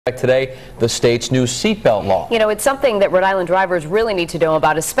Today, the state's new seatbelt law. You know, it's something that Rhode Island drivers really need to know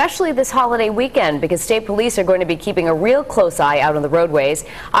about, especially this holiday weekend, because state police are going to be keeping a real close eye out on the roadways.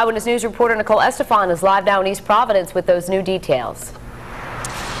 Eyewitness News reporter Nicole Estefan is live now in East Providence with those new details.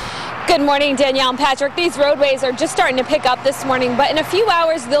 Good morning, Danielle and Patrick. These roadways are just starting to pick up this morning, but in a few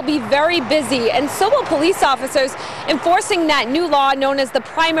hours they'll be very busy, and so will police officers enforcing that new law known as the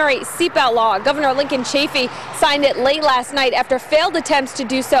primary seatbelt law. Governor Lincoln Chafee signed it late last night after failed attempts to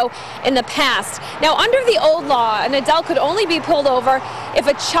do so in the past. Now, under the old law, an adult could only be pulled over if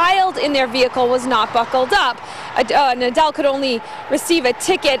a child in their vehicle was not buckled up. An adult could only receive a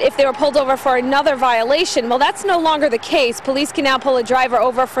ticket if they were pulled over for another violation. Well, that's no longer the case. Police can now pull a driver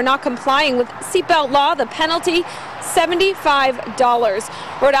over for not complying with seatbelt law. The penalty,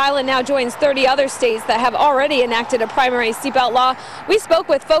 $75. Rhode Island now joins 30 other states that have already enacted a primary seatbelt law. We spoke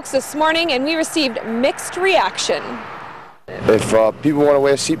with folks this morning and we received mixed reaction. If people want to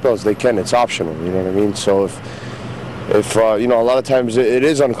wear seatbelts, they can. It's optional, you know what I mean? So if you know, a lot of times it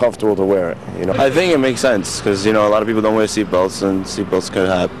is uncomfortable to wear it, you know. I think it makes sense because, you know, a lot of people don't wear seatbelts, and seatbelts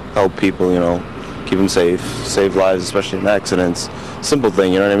can help people, you know, keep them safe, save lives, especially in accidents. Simple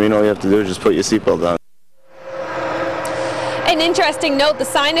thing, you know what I mean? All you have to do is just put your seatbelt on. An interesting note, the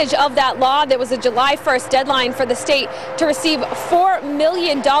signage of that law, there was a July 1st deadline for the state to receive $4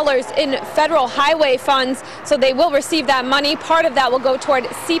 million in federal highway funds, so they will receive that money. Part of that will go toward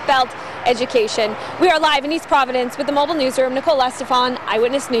seatbelt education. We are live in East Providence with the Mobile Newsroom. Nicole Estefan,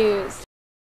 Eyewitness News.